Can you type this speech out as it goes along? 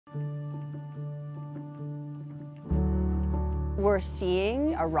We're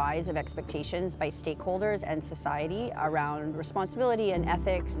seeing a rise of expectations by stakeholders and society around responsibility and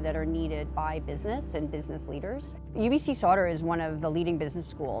ethics that are needed by business and business leaders. UBC Sauder is one of the leading business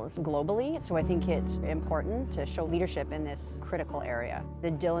schools globally, so I think it's important to show leadership in this critical area.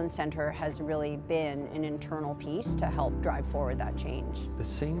 The Dhillon Centre has really been an internal piece to help drive forward that change. The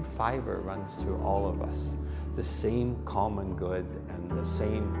same fiber runs through all of us, the same common good and the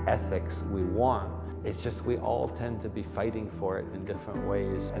same ethics we want. It's just we all tend to be fighting for it in different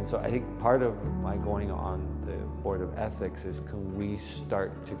ways. And so I think part of my going on the Board of Ethics is, can we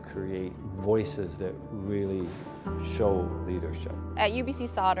start to create voices that really show leadership? At UBC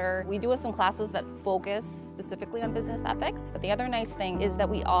Sauder, we do have some classes that focus specifically on business ethics, but the other nice thing is that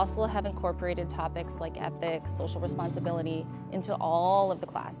we also have incorporated topics like ethics, social responsibility into all of the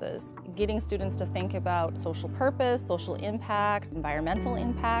classes. Getting students to think about social purpose, social impact, environmental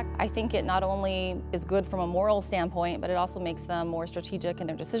impact. I think it not only is good from a moral standpoint, but it also makes them more strategic in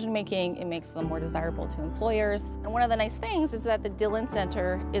their decision making. It makes them more desirable to employers. And one of the nice things is that the Dhillon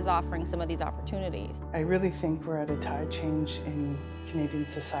Centre is offering some of these opportunities. I really think we're at a tide change in Canadian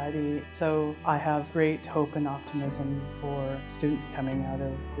society, so I have great hope and optimism for students coming out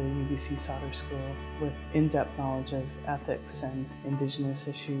of the UBC Sauder School with in-depth knowledge of ethics and Indigenous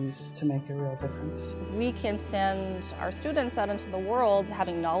issues to make a real difference. If we can send our students out into the world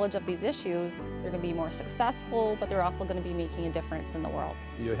having knowledge of these issues, they're going to be more successful, but they're also going to be making a difference in the world.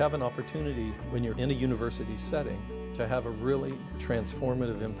 You have an opportunity when you're in a university setting to have a really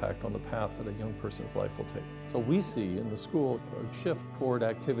transformative impact on the path that a young person's life will take. So we see in the school a shift toward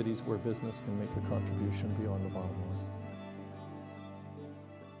activities where business can make a contribution beyond the bottom line.